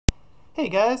Hey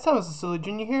guys, Thomas the Silly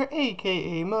Jr. here,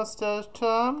 aka Mustached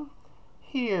Tom,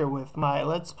 here with my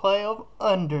Let's Play of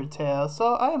Undertale.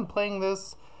 So I am playing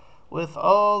this with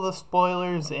all the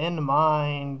spoilers in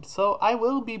mind. So I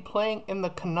will be playing in the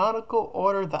canonical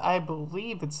order that I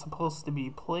believe it's supposed to be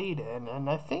played in. And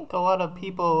I think a lot of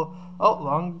people,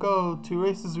 long ago, two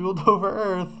races ruled over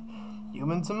Earth.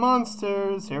 Humans and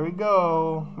monsters, here we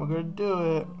go. We're gonna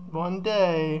do it. One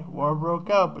day, war broke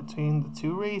out between the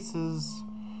two races.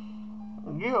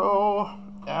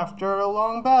 After a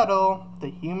long battle, the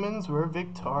humans were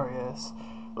victorious.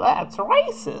 That's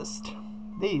racist!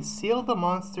 They sealed the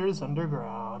monsters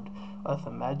underground with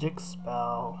a magic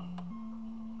spell.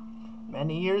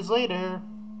 Many years later,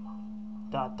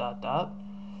 dot dot dot,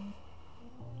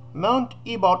 Mount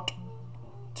Ebot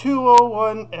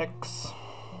 201X.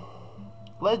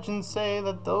 Legends say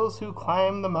that those who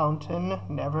climb the mountain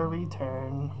never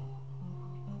return.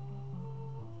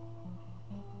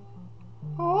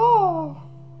 Oh!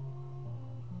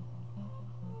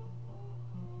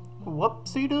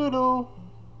 Whoopsie doodle!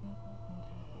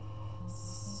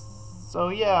 So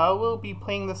yeah, I will be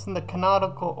playing this in the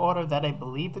canonical order that I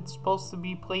believe it's supposed to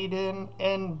be played in,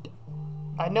 and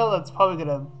I know that's probably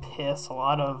gonna piss a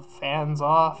lot of fans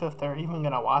off if they're even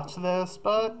gonna watch this,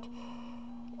 but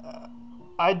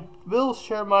I will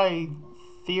share my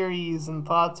theories and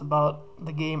thoughts about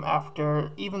the game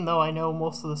after, even though I know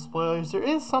most of the spoilers. There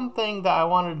is something that I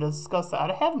wanted to discuss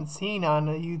that I haven't seen on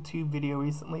a YouTube video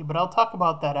recently, but I'll talk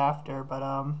about that after, but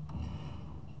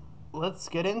let's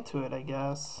get into it, I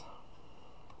guess.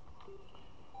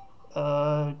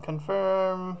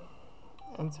 Confirm,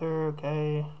 enter,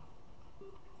 okay.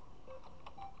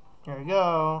 There we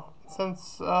go.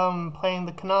 Since playing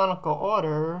the canonical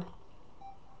order,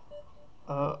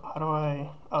 how do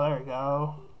I, oh there we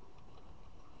go.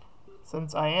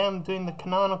 Since I am doing the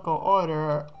canonical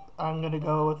order, I'm gonna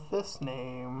go with this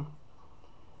name.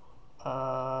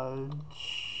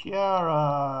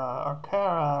 Chiara, or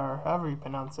Kara, or however you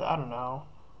pronounce it, I don't know.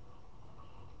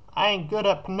 I ain't good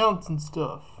at pronouncing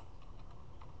stuff.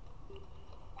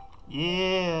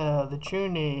 Yeah, the true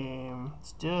name.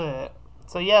 Let's do it.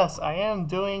 So yes, I am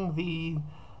doing the,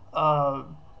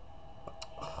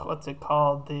 what's it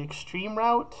called? The extreme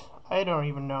route? I don't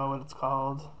even know what it's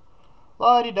called.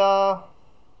 La-di-da.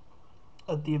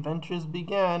 The adventures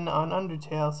begin on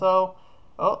Undertale. So,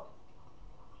 oh,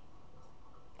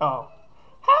 oh.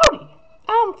 Howdy,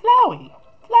 I'm Flowey.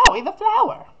 Flowey the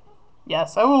flower.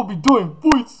 Yes, I will be doing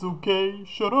voices, okay?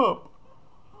 Shut up.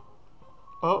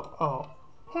 Oh.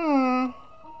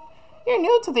 You're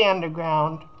new to the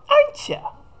underground, aren't you?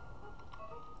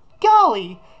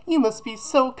 Golly, you must be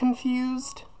so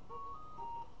confused.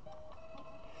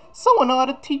 Someone ought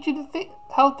to teach you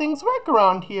how things work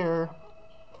around here.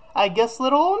 I guess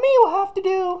little old me will have to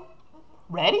do.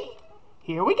 Ready?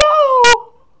 Here we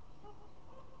go!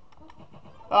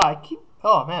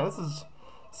 Oh man, this is...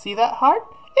 See that heart?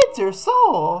 It's your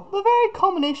soul! The very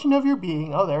culmination of your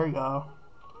being. Oh, there we go.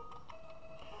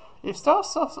 It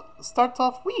starts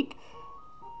off weak,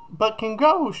 but can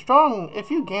grow strong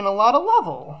if you gain a lot of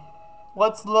level.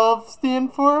 What's love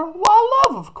stand for? Why,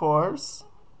 love, of course.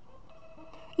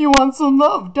 You want some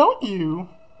love, don't you?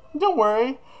 Don't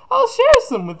worry, I'll share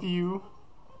some with you.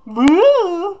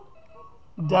 Woo!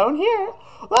 Down here,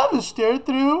 love is shared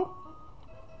through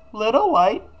little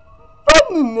white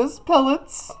friendliness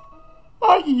pellets.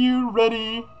 Are you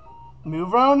ready?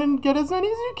 Move around and get as many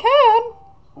as you can.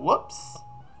 Whoops.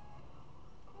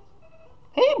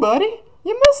 Hey, buddy,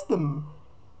 you missed them.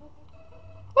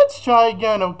 Let's try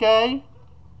again, okay?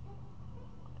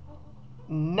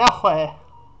 No.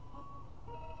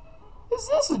 Is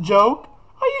this a joke?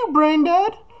 Are you brain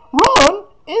dead? Run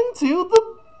into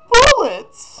the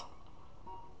bullets!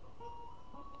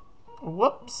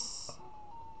 Whoops.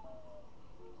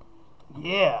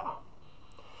 Yeah.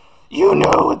 You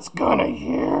know what's gonna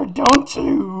hear, don't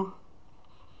you?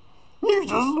 You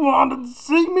just wanted to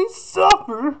see me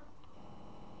suffer.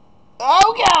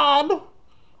 Oh God!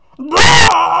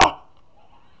 Ah!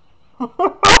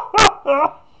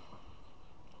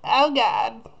 Oh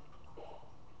God.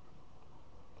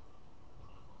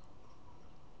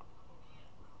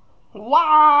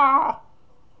 Wah!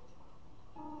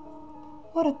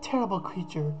 What a terrible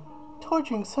creature,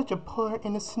 torturing such a poor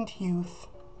innocent youth.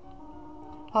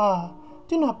 Ah,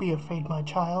 do not be afraid, my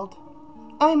child.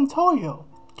 I am Toyo,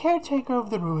 caretaker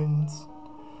of the ruins.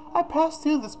 I pass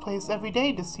through this place every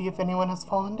day to see if anyone has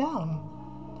fallen down.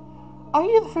 Are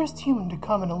you the first human to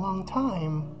come in a long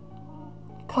time?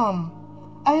 Come,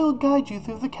 I will guide you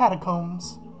through the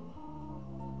catacombs.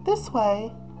 This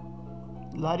way.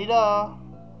 La-di-da.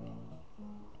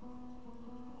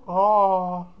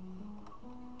 Oh.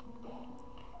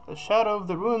 The shadow of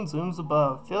the ruins looms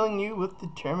above, filling you with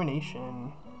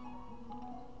determination.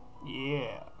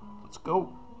 Yeah, let's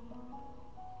go.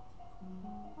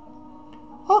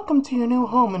 Welcome to your new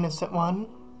home, innocent one.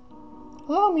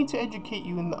 Allow me to educate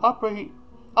you in the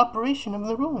operation of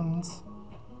the ruins.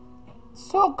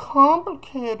 So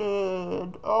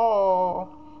complicated. Oh,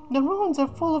 the ruins are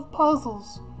full of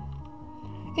puzzles.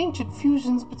 Ancient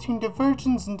fusions between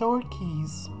diversions and door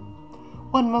keys.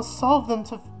 One must solve them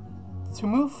to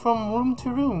move from room to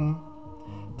room.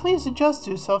 Please adjust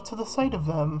yourself to the sight of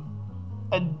them.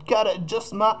 I gotta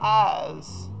adjust my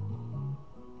eyes.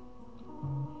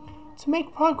 To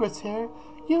make progress here,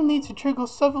 you'll need to trigger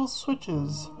several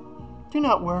switches. Do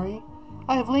not worry,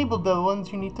 I have labeled the ones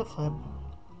you need to flip.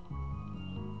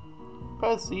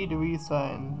 Press C to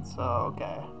resign, so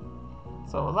okay.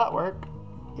 So will that work?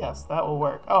 Yes, that will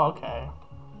work. Oh, okay.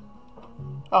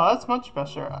 Oh, that's much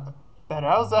better.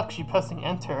 I was actually pressing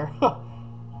enter.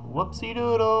 Whoopsie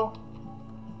doodle.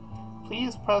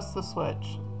 Please press the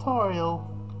switch. Tutorial.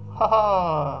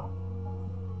 Haha.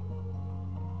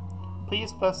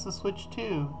 Please press the switch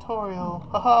too. Tutorial.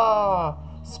 Haha.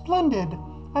 Splendid.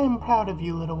 I am proud of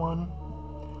you, little one.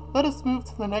 Let us move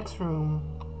to the next room.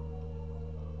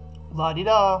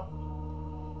 La-di-da.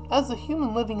 As a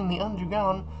human living in the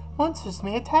underground, monsters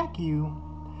may attack you.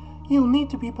 You will need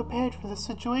to be prepared for this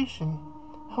situation.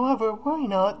 However, worry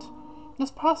not. This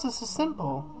process is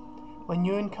simple. When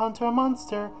you encounter a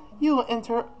monster, you will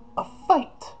enter a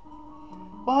fight.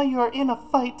 While you are in a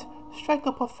fight, strike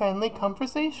up a friendly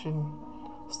conversation.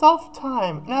 Stop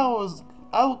time, and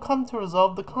I will come to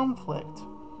resolve the conflict.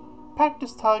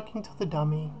 Practice talking to the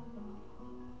dummy.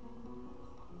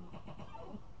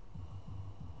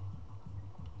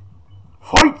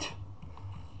 Fight!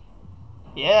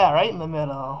 Yeah, right in the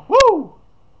middle. Woo!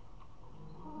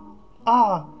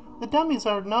 Ah, the dummies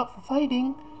are not for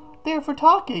fighting. They are for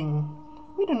talking.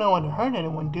 We don't want to hurt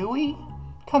anyone, do we?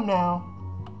 Come now.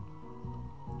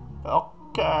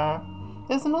 Okay.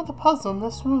 There's another puzzle in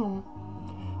this room.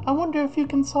 I wonder if you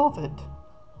can solve it.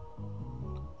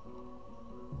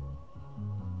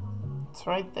 It's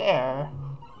right there.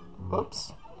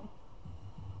 Oops.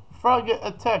 Frogget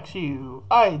attacks you.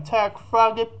 I attack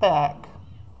Frogget back.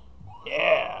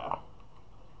 Yeah.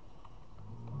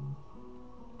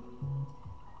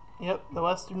 Yep, the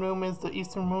western room is the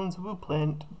eastern room's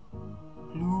blueprint.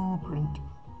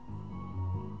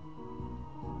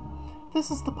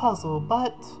 This is the puzzle,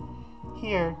 but...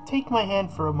 Here, take my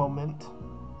hand for a moment.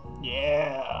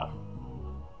 Yeah.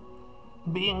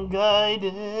 Being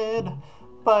guided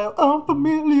by an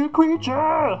unfamiliar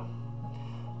creature.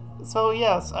 So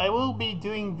yes, I will be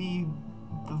doing the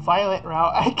violent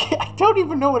route. I don't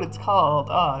even know what it's called.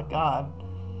 Oh god.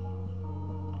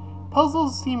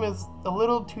 Puzzles seem as a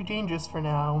little too dangerous for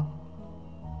now.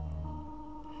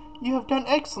 You have done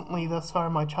excellently thus far,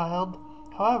 my child.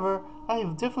 However, I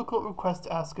have a difficult request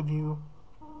to ask of you.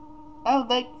 I would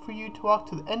like for you to walk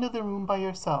to the end of the room by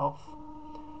yourself.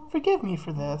 Forgive me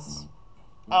for this.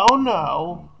 Oh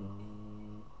no.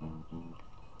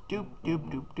 Doop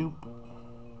doop doop doop.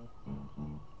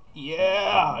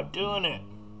 Yeah, doing it.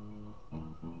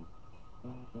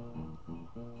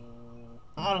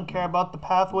 I don't care about the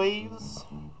pathways.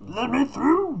 Let me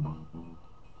through.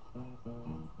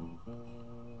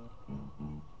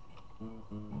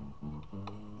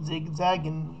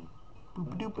 Zigzagging.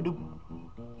 Boop doop doop.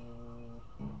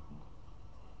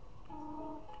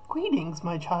 Greetings,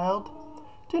 my child.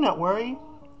 Do not worry.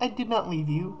 I did not leave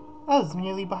you. I was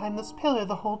merely behind this pillar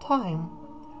the whole time.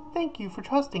 Thank you for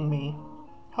trusting me.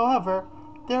 However,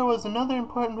 there was another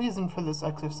important reason for this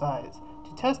exercise,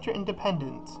 to test your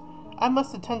independence. I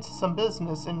must attend to some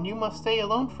business and you must stay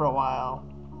alone for a while.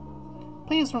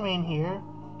 Please remain here.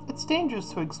 It's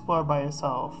dangerous to explore by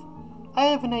yourself. I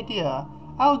have an idea.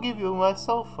 I'll give you my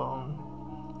cell phone.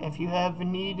 If you have a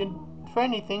need for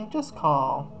anything, just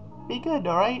call. Be good,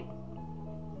 alright?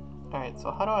 Alright, so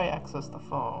how do I access the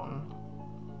phone?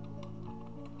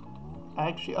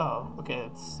 Okay,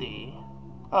 let's see.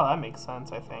 Oh, that makes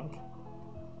sense, I think.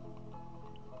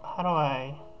 How do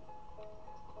I...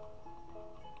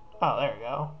 Oh, there we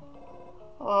go.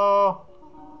 Hello.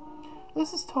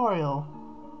 This is Toriel.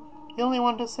 You only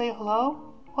wanted to say hello?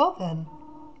 Well then,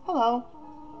 hello.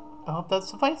 I hope that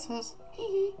suffices. Hee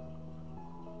hee.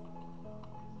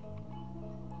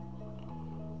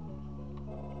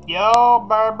 Yo,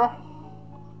 Barbara.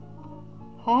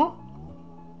 Huh?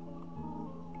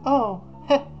 Oh,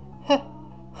 heh, heh,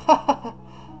 ha.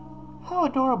 How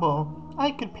adorable.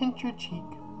 I could pinch your cheek.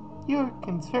 You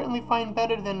can certainly find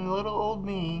better than little old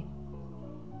me.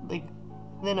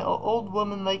 Than an old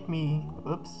woman like me.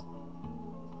 Whoops.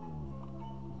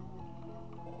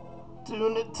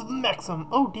 Doing it to the maximum.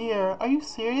 Oh dear, are you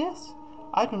serious?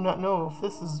 I do not know if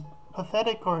this is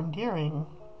pathetic or endearing.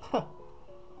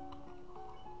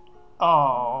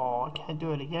 Oh, I can't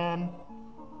do it again.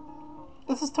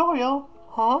 This is Toriel.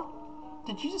 Huh?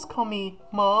 Did you just call me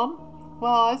Mom?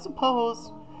 Well, I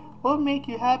suppose. What would make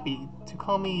you happy? To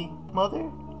call me Mother?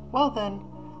 Well then,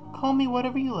 call me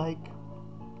whatever you like.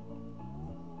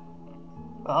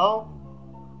 Well,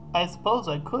 I suppose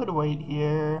I could wait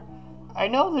here. I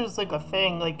know there's like a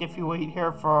thing, like if you wait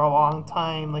here for a long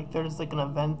time, like there's like an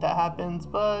event that happens,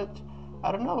 but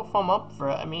I don't know if I'm up for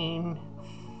it. I mean,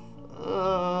 I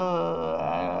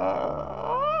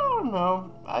don't know.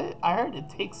 I heard it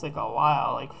takes like a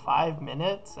while, like 5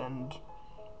 minutes, and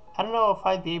I don't know if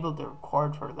I'd be able to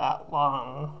record for that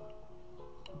long.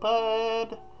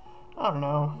 But I don't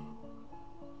know.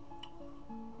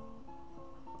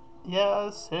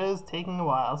 Yes, it is taking a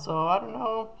while, so I don't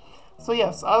know. So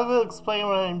yes, I will explain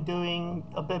what I'm doing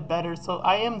a bit better. So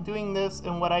I am doing this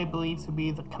in what I believe to be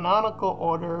the canonical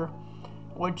order,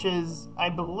 which is, I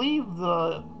believe,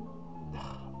 the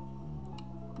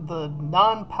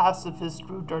non-pacifist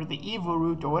route, or the evil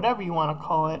route, or whatever you want to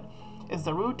call it, is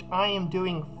the route I am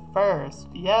doing first.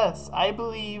 Yes, I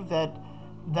believe that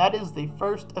that is the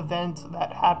first event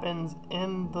that happens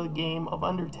in the game of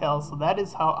Undertale, so that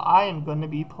is how I am going to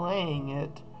be playing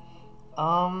it.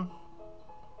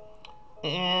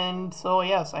 And so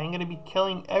yes, I'm gonna be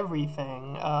killing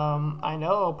everything. I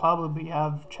know I'll probably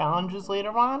have challenges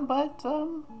later on, but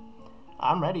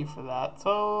I'm ready for that.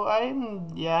 So I'm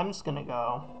just gonna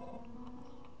go.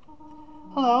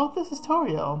 Hello, this is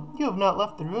Toriel. You have not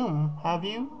left the room, have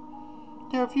you?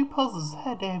 There are a few puzzles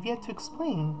ahead I have yet to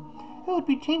explain. It would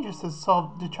be dangerous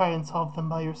to try and solve them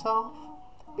by yourself.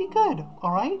 Be good,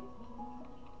 alright?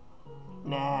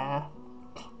 Nah.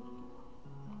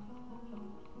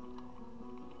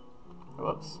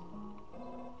 Whoops.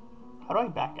 How do I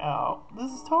back out?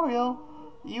 This is Toriel.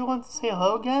 You want to say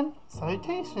hello again?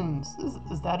 Salutations.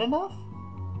 Is that enough?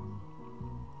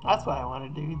 That's what I want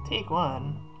to do. Take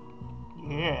one.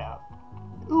 Yeah.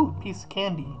 Ooh, piece of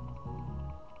candy.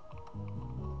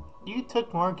 You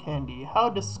took more candy. How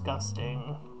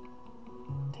disgusting.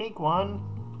 Take one.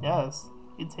 Yes.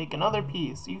 You take another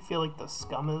piece. You feel like the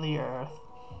scum of the earth.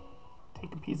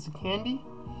 Take a piece of candy.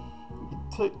 You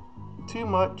took too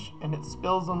much and it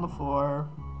spills on the floor.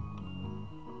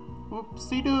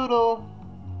 Oopsie doodle.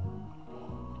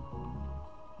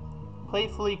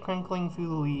 Playfully crinkling through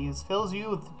the leaves fills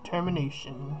you with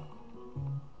determination.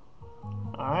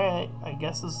 Alright, I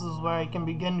guess this is where I can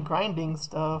begin grinding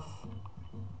stuff.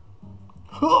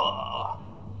 Hop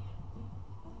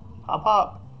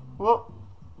hop. Whoop.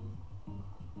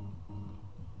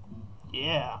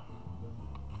 Yeah.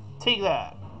 Take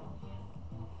that.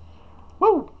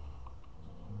 Woo!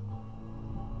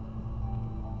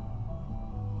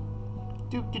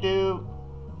 Doop de doo.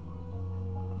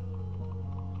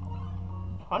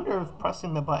 I wonder if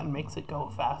pressing the button makes it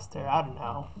go faster. I don't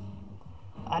know.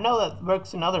 I know that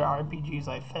works in other RPGs,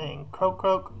 I think. Croak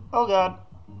croak. Oh god.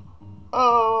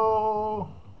 Oh!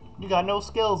 You got no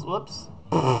skills. Whoops.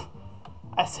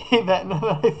 I say that and then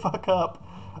I fuck up.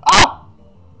 Ah!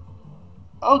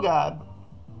 Oh god.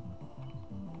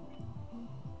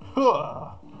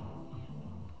 Huh.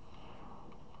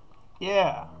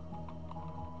 Yeah.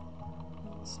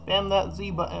 Spam that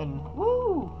Z button.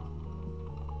 Woo!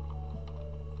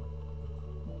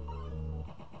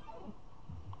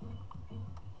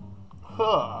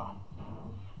 Huh.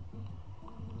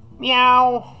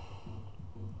 Meow.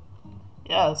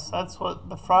 Yes, that's what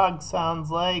the frog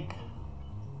sounds like.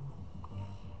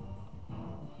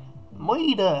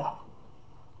 Moida.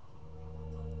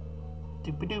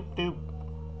 Doop doop doop.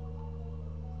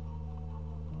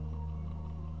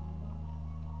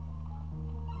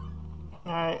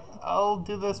 Alright, I'll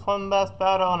do this one last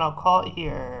battle and I'll call it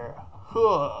here.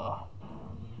 Huh.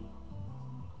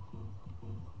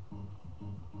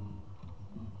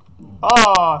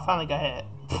 Oh, I finally got hit.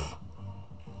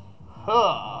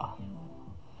 Huh.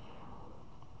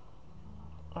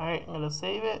 Alright, I'm gonna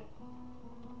save it.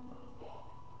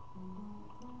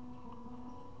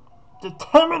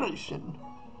 Determination.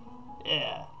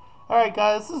 Yeah. Alright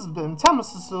guys, this has been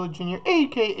Thomas Cecilia Jr.,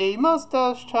 aka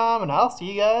Mustache Time, and I'll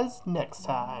see you guys next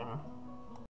time.